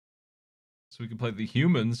we can play the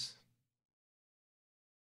humans.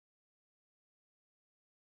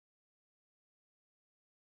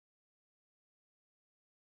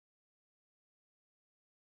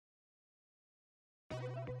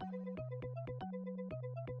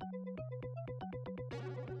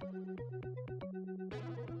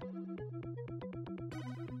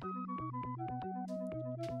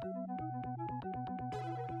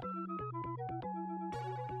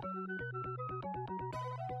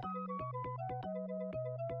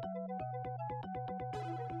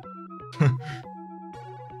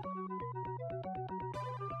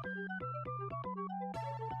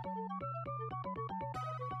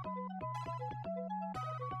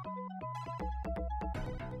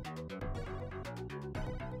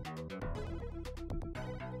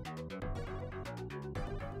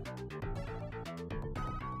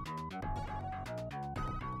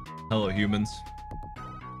 Hello, humans.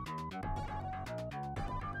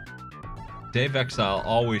 Dave Exile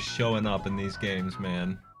always showing up in these games,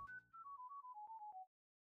 man.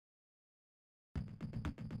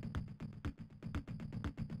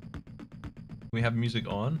 We have music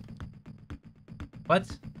on? What?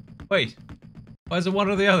 Wait. Why is it one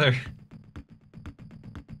or the other?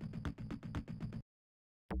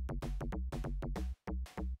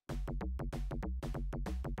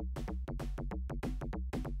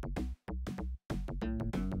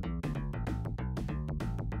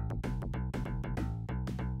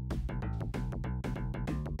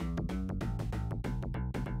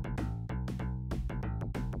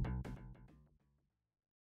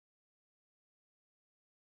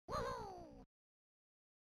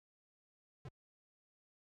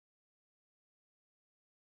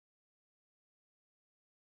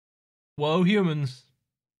 Whoa, humans.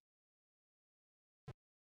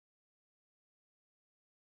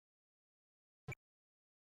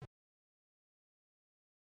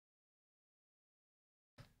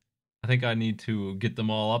 I think I need to get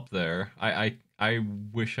them all up there. I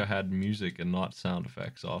wish I had music and not sound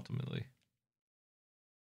effects ultimately.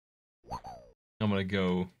 I'm gonna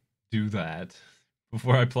go do that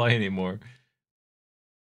before I play anymore.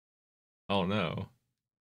 Oh no.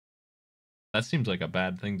 That seems like a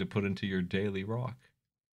bad thing to put into your daily rock.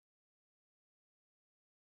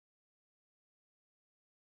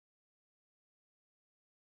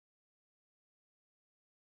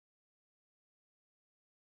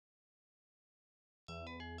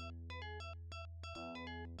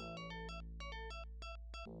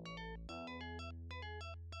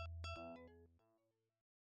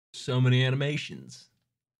 So many animations.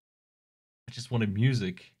 I just wanted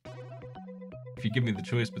music. If you give me the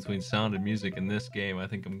choice between sound and music in this game, I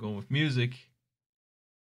think I'm going with music.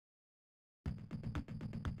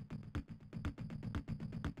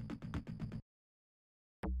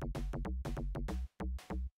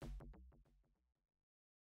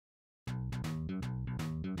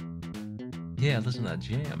 Yeah, listen to that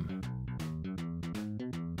jam.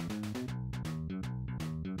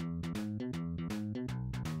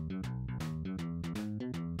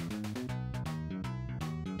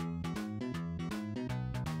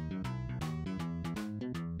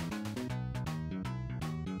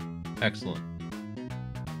 Excellent.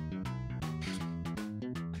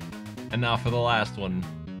 And now for the last one.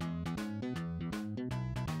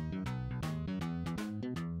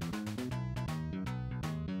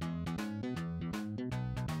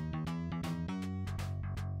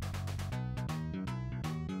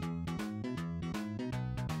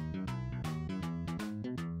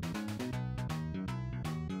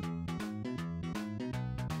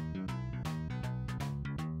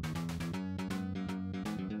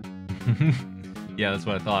 Yeah, that's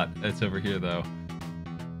what I thought. It's over here, though.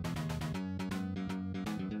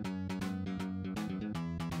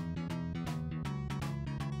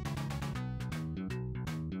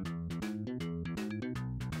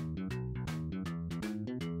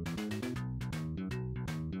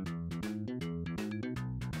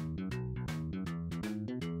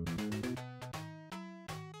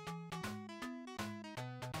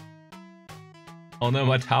 Oh no,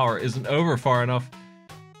 my tower isn't over far enough.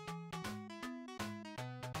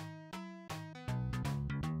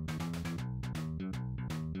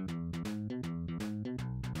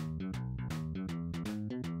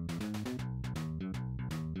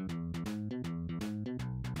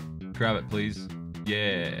 Grab it, please.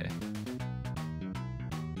 Yeah.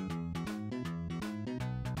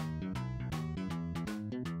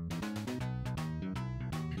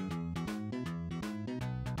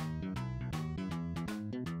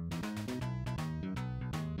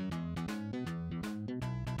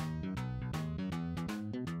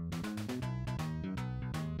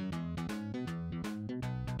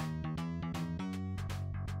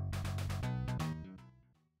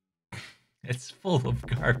 It's full of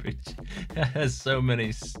garbage. It has so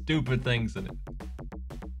many stupid things in it.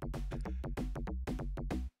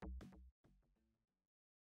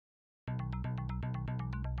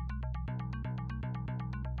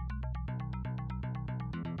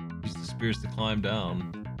 Use the spears to climb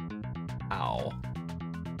down. Ow.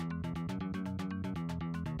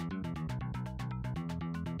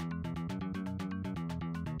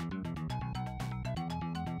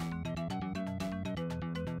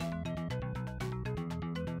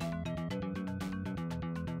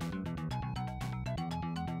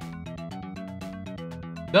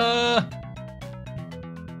 Duh!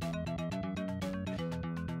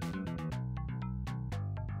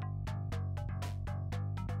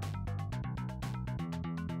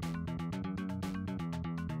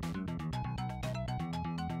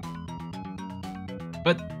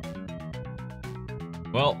 But,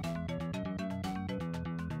 well,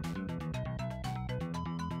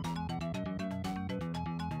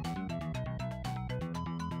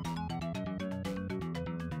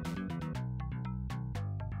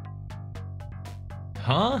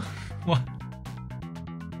 huh? What?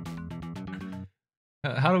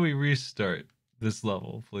 How do we restart this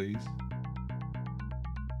level, please?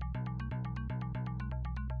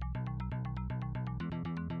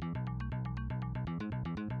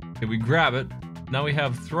 Okay, we grab it. Now we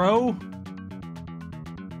have throw.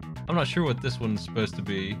 I'm not sure what this one's supposed to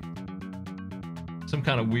be. Some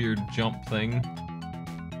kind of weird jump thing.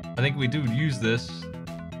 I think we do use this.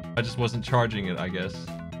 I just wasn't charging it, I guess.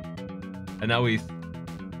 And now we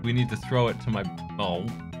need to throw it to my... Oh.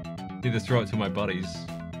 Need to throw it to my buddies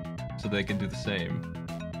so they can do the same.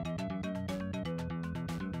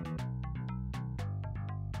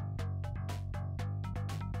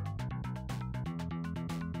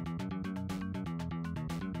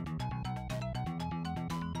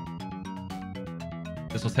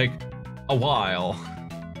 This will take a while,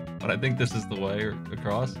 but I think this is the way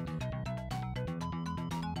across.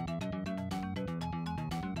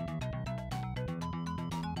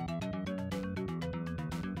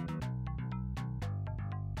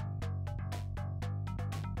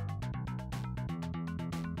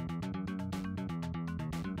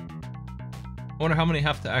 I wonder how many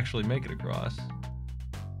have to actually make it across.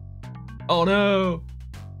 Oh no!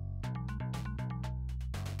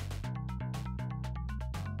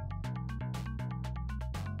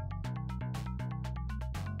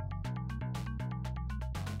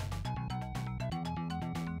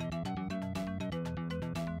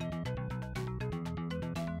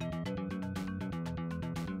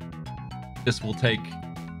 This will take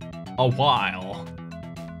a while.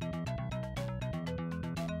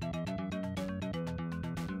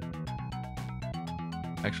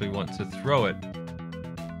 Actually want to throw it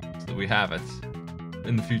so that we have it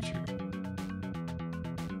in the future.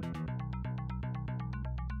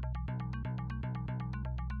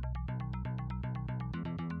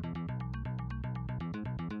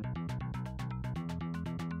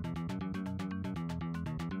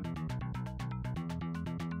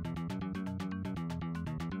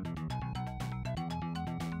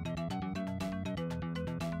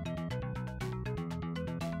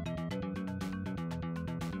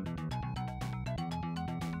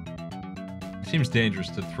 Seems dangerous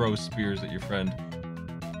to throw spears at your friend.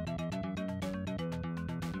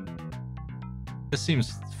 This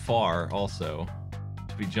seems far also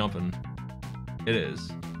to be jumping. It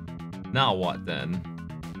is. Now what then?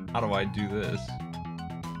 How do I do this?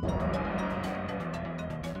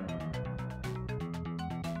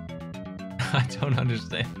 I don't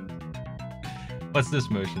understand. What's this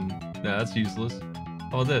motion? No, that's useless.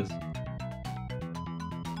 How about this?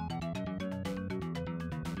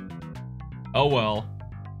 Oh well.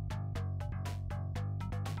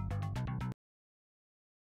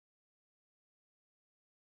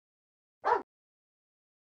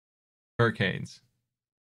 Hurricanes.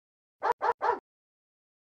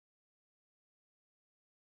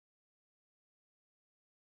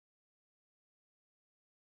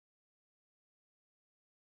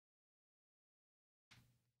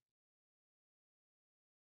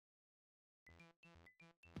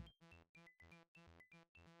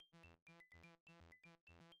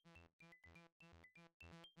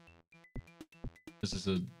 This is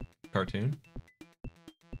a cartoon.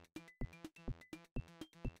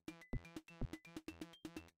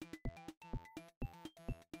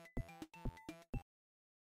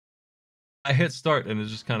 I hit start and it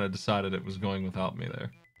just kind of decided it was going without me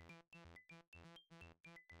there.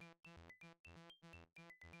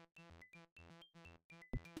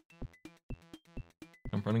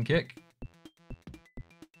 Jump, run, and kick.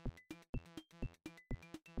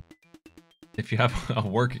 If you have a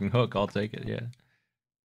working hook, I'll take it, yeah.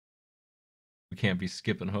 We can't be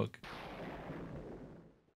skipping hook.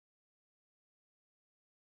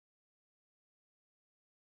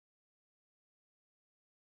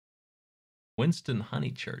 Winston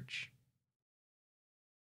Honeychurch.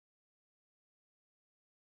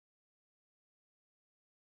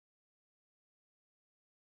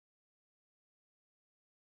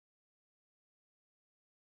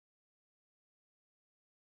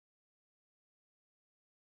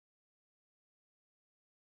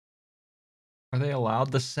 Are they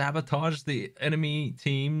allowed to sabotage the enemy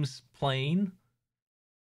team's plane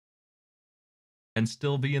and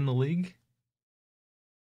still be in the league?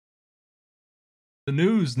 The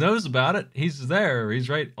news knows about it. He's there. He's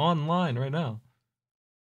right online right now.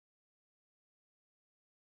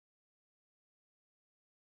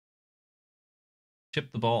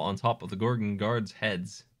 Chip the ball on top of the Gorgon guards'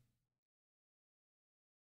 heads.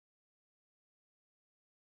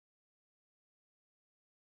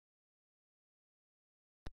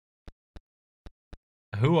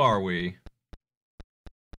 Who are we?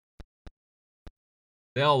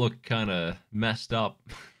 They all look kind of messed up.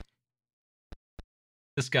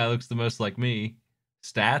 This guy looks the most like me.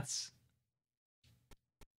 Stats?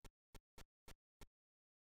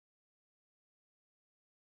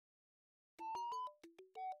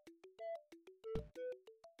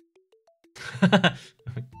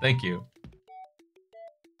 Thank you.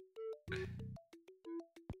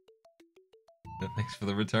 Thanks for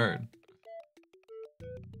the return.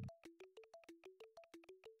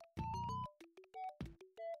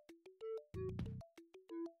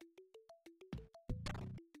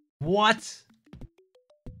 What?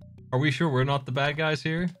 Are we sure we're not the bad guys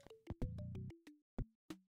here?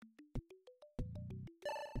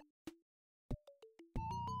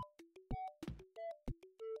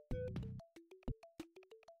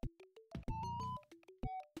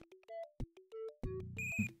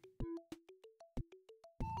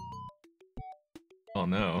 Oh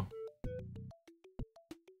no.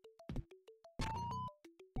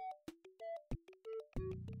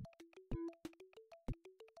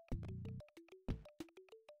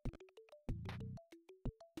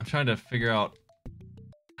 I'm trying to figure out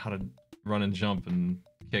how to run and jump and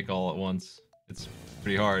kick all at once. It's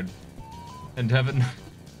pretty hard. And Devin,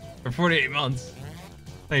 for 48 months,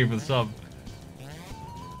 thank you for the sub.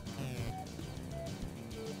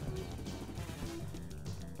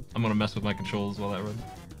 I'm gonna mess with my controls while that runs.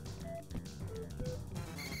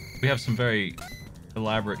 We have some very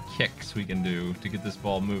elaborate kicks we can do to get this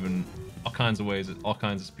ball moving all kinds of ways at all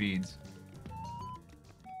kinds of speeds.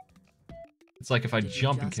 It's like if I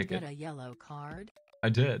jump and kick it. A yellow card? I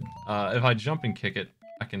did. If I jump and kick it,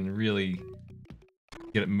 I can really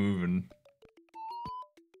get it moving.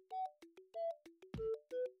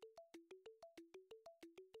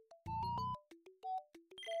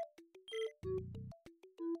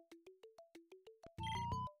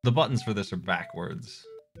 The buttons for this are backwards.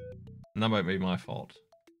 And that might be my fault.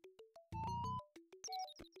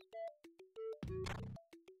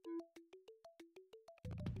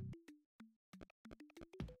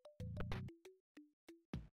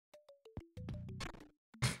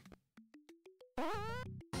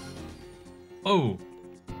 Oh!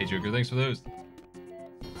 Hey Joker, thanks for those.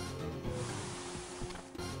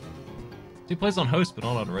 He plays on host, but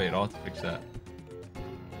not on raid. I'll have to fix that.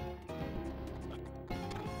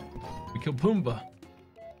 We kill Pumbaa.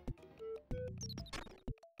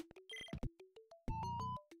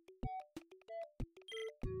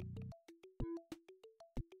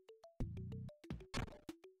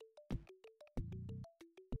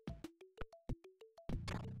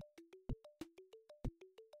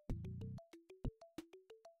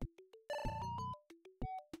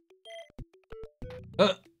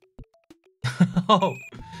 Oh,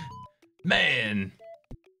 man.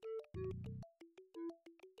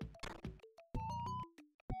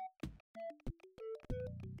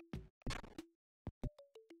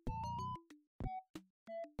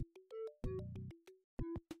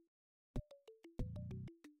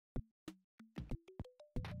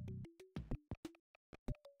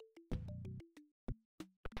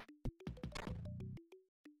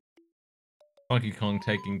 Donkey Kong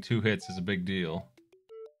taking 2 hits is a big deal.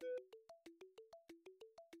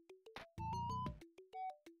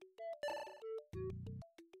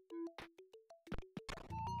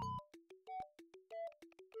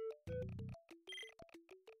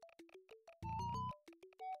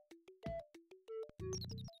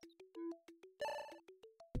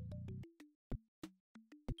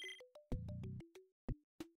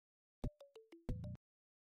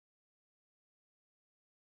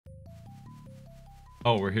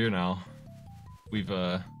 Oh, we're here now. we've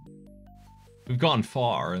gone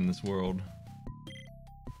far in this world.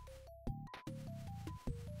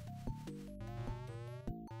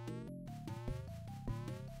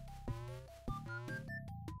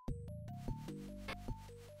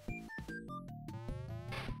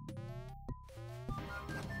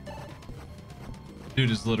 Dude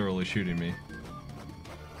is literally shooting me.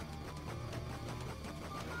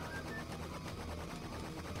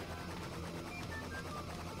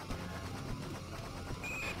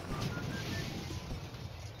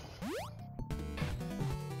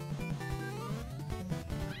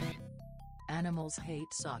 Animals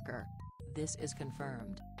hate soccer. This is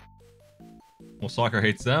confirmed. Well, soccer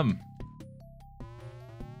hates them.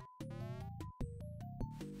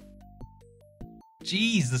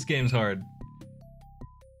 Jeez, this game's hard.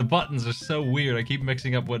 The buttons are so weird. I keep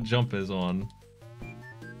mixing up what jump is on.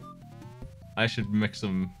 I should mix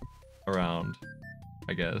them around,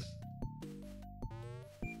 I guess.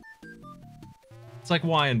 It's like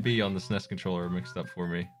Y and B on the SNES controller mixed up for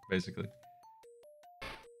me, basically.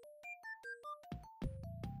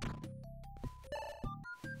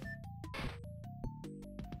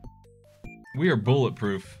 We are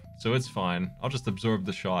bulletproof, so it's fine. I'll just absorb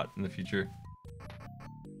the shot in the future.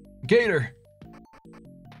 Gator!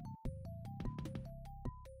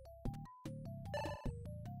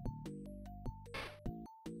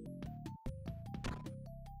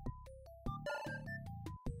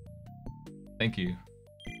 Thank you.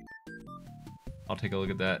 I'll take a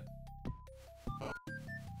look at that.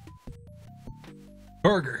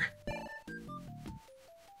 Burger!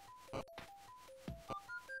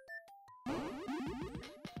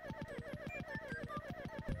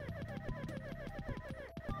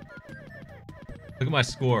 Look at my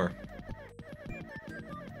score.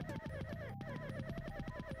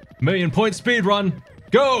 1,000,000-point speed run.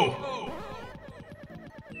 Go!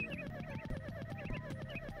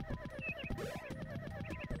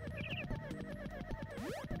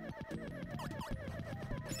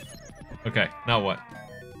 Okay, now what?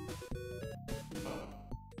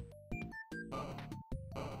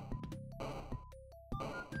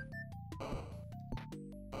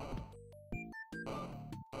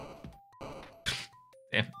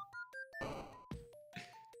 Damn.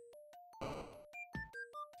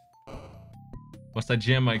 Must I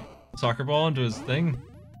jam my soccer ball into his thing?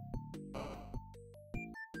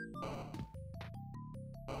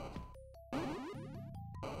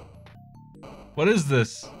 What is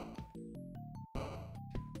this?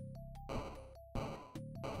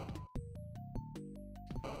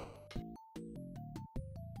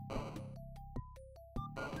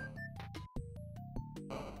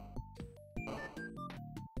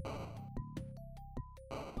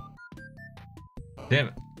 Damn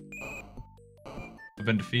it. I've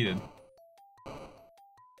been defeated. I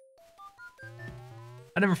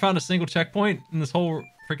never found a single checkpoint in this whole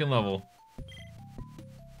freaking level.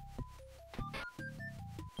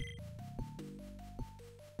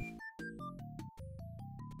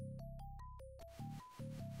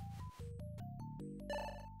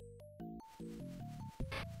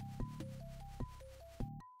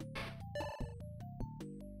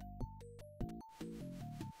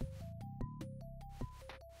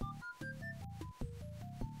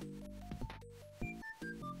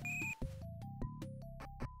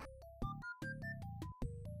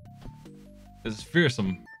 This is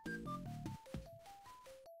fearsome.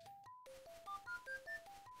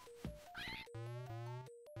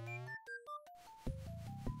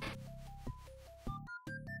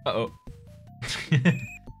 Uh-oh.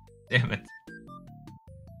 Damn it.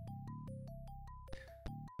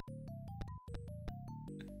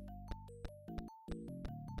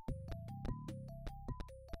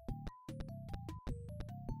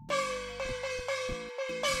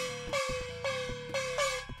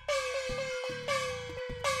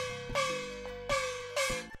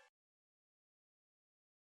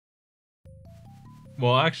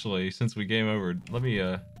 Well, actually, since we game over, let me,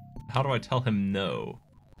 how do I tell him no?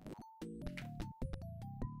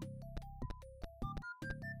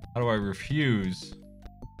 How do I refuse?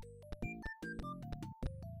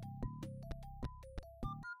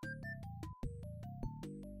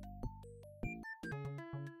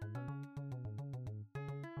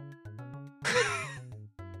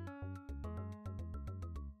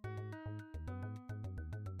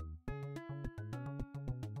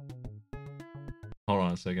 Hold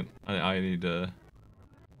on a second. I need I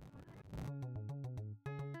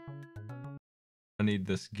need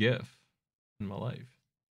this GIF in my life.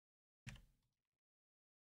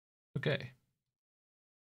 Okay.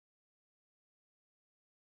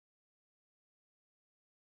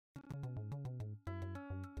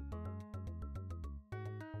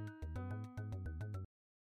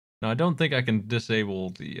 No, I don't think I can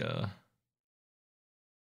disable the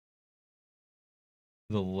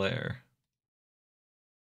lair.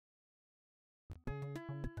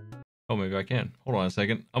 Oh, maybe I can. Hold on a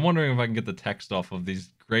second. I'm wondering if I can get the text off of these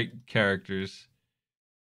great characters.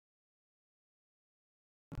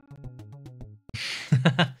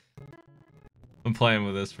 I'm playing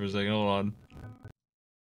with this for a second. Hold on.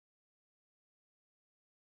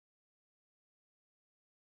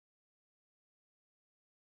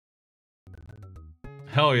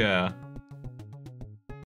 Hell yeah.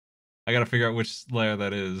 I gotta figure out which layer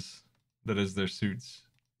that is. That is their suits.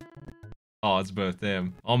 Oh, it's both.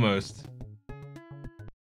 Damn. Almost.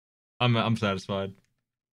 I'm satisfied.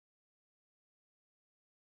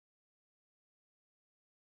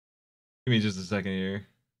 Give me just a second here.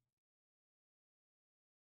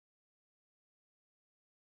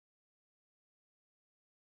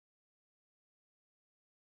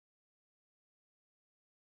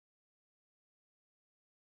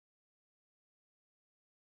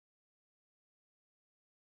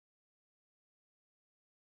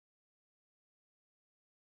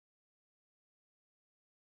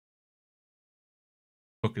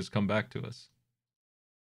 Book has come back to us.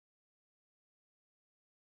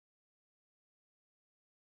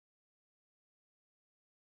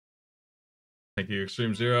 Thank you,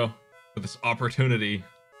 Extreme Zero, for this opportunity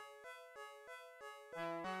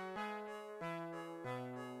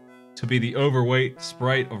to be the overweight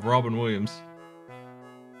sprite of Robin Williams.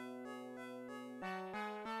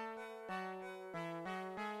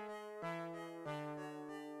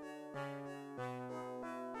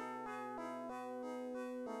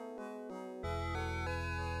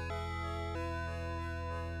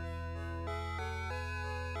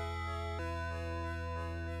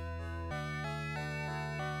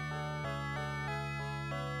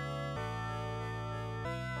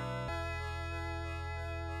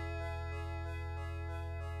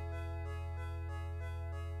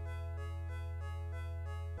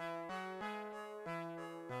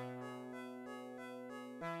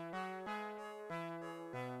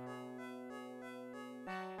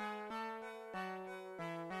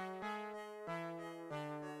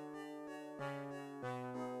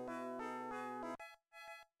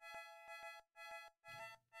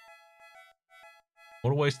 What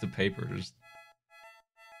a waste of paper. Just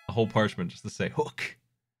a whole parchment just to say hook.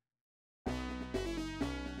 I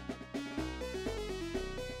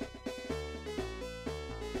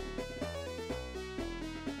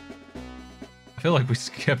feel like we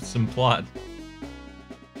skipped some plot.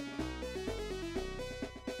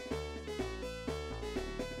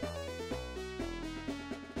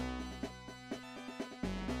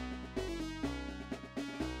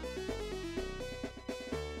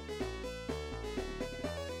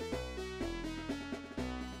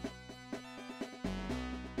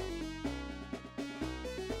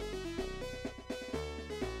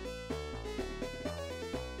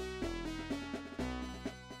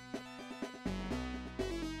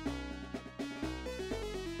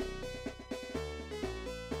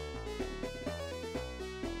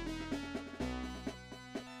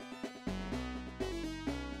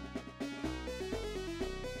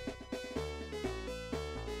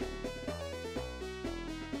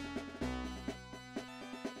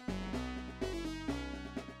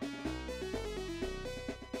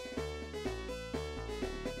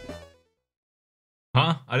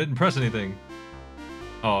 Huh? I didn't press anything.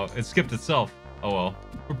 Oh, it skipped itself. Oh well.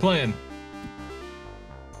 We're playing.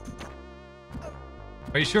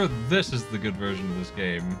 Are you sure this is the good version of this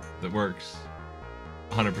game that works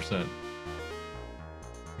 100%?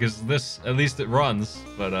 Because this, at least it runs,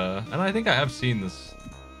 but and I think I have seen this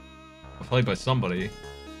played by somebody.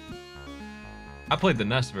 I played the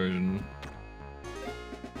NES version.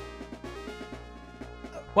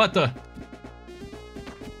 What the?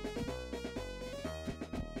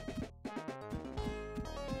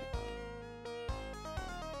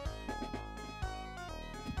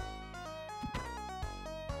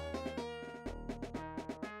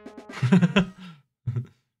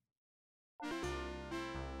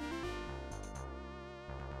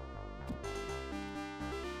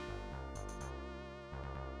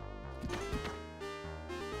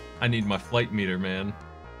 I need my flight meter, man.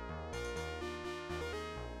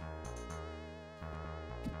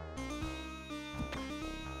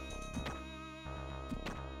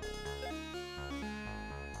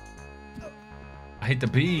 I hate the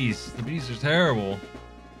bees. The bees are terrible.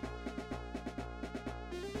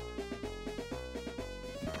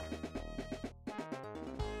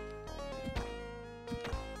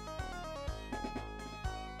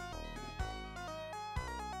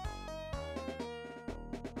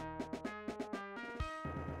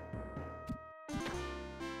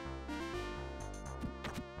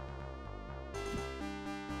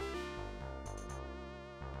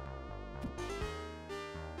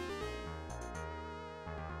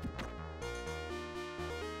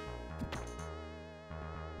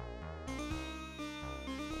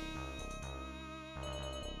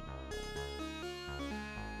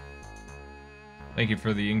 Thank you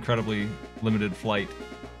for the incredibly limited flight.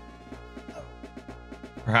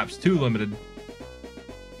 Perhaps too limited.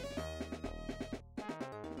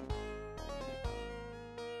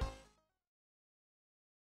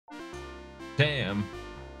 Damn.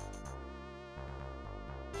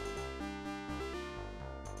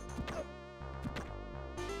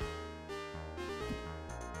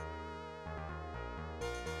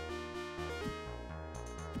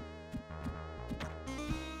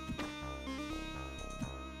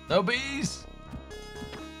 No bees!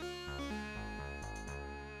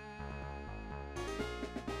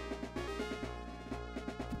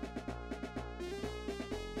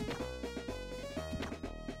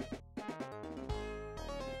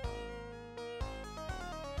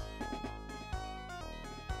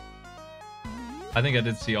 I think I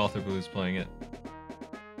did see Author Blues playing it.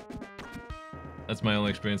 That's my only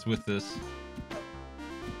experience with this.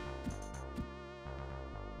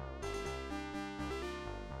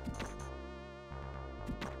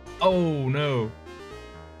 Oh no!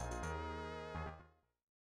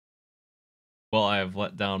 Well, I have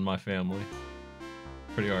let down my family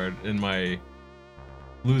pretty hard in my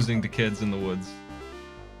losing to kids in the woods.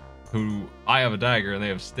 Who, I have a dagger and they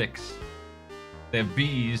have sticks. They have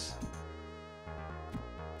bees.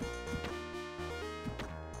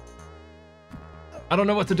 I don't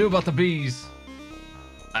know what to do about the bees.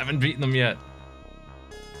 I haven't beaten them yet.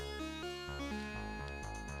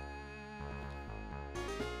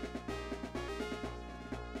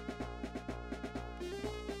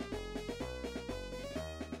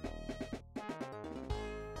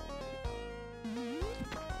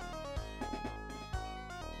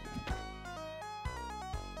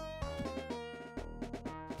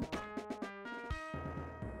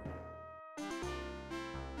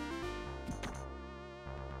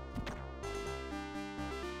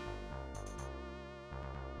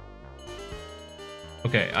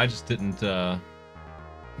 Okay, I just didn't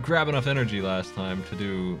grab enough energy last time to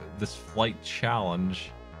do this flight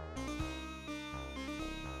challenge.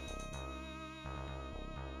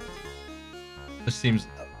 This seems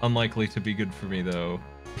unlikely to be good for me, though.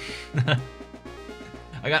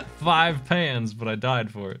 I got 5 pans, but I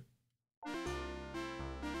died for it.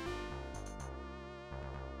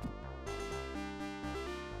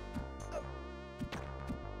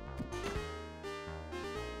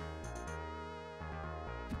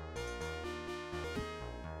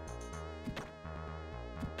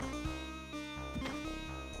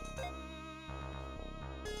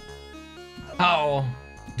 How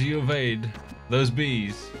do you evade those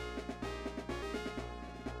bees?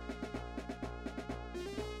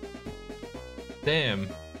 Damn.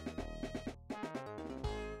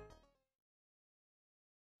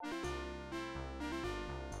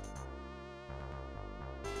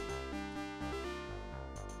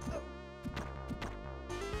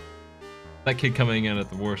 That kid coming in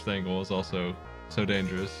at the worst angle is also so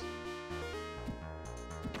dangerous.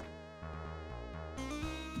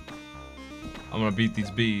 I'm gonna beat these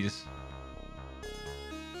bees.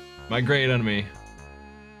 My great enemy.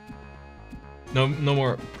 No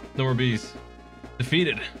more bees.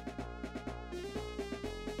 Defeated.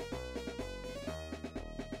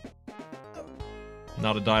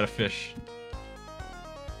 Now to die to fish.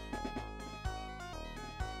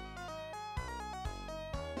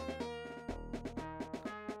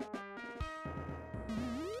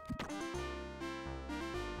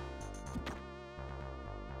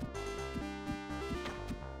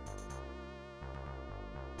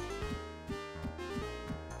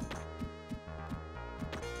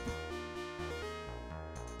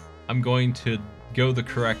 I'm going to go the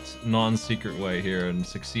correct non-secret way here and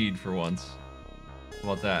succeed for once.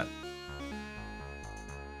 How about that?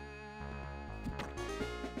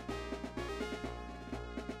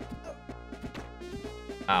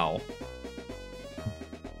 Ow.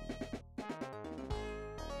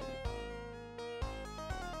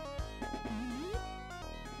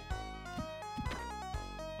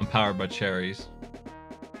 I'm powered by cherries.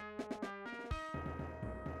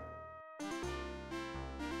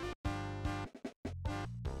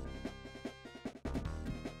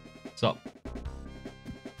 What's up?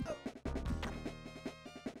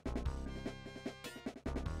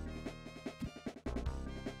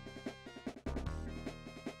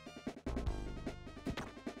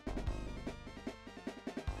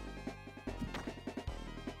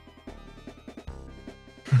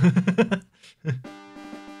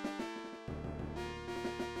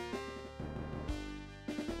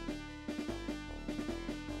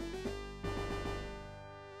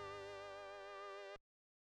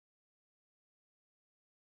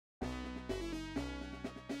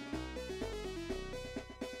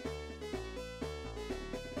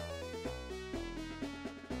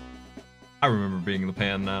 I remember being the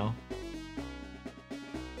pan now.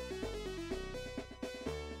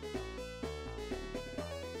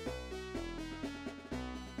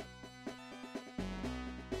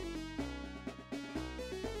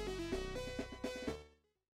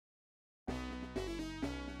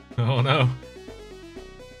 Oh no.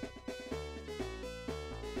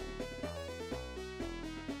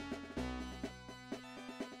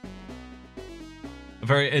 A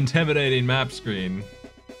very intimidating map screen.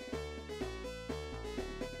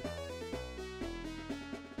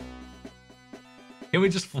 Can we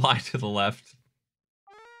just fly to the left?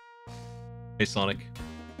 Hey, Sonic.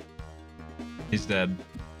 He's dead.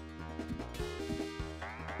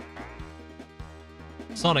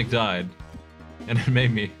 Sonic died, and it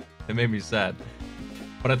made me sad.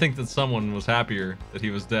 But I think that someone was happier that he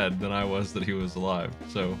was dead than I was that he was alive.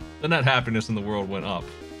 So the net happiness in the world went up,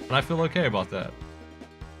 and I feel okay about that.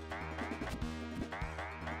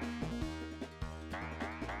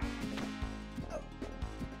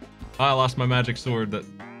 I lost my magic sword that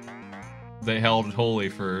they held holy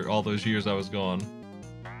for all those years I was gone.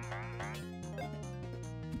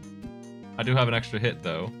 I do have an extra hit,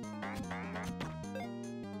 though.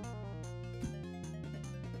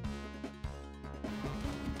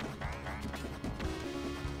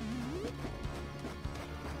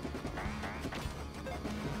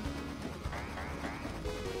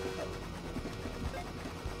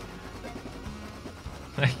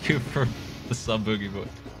 Thank you for the sub, Boogie Boy.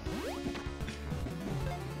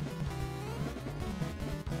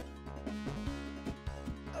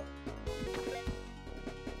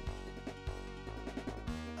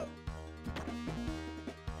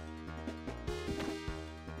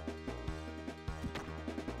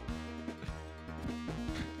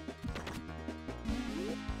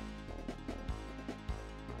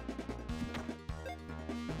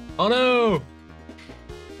 Oh no!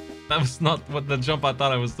 That was not what the jump I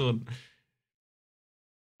thought I was doing.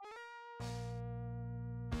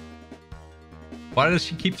 Why does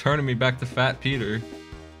she keep turning me back to Fat Peter?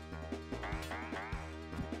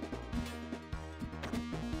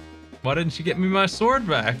 Why didn't she get me my sword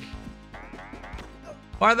back?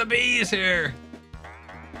 Why are the bees here?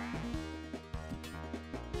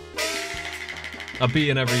 A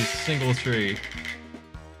bee in every single tree.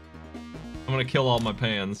 I'm gonna kill all my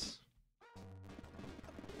pans.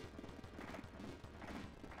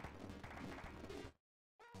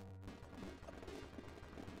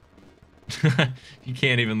 You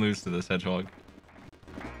can't even lose to this hedgehog.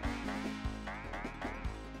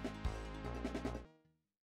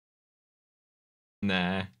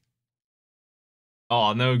 Nah.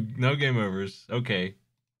 Oh, no game overs. Okay.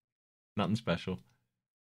 Nothing special.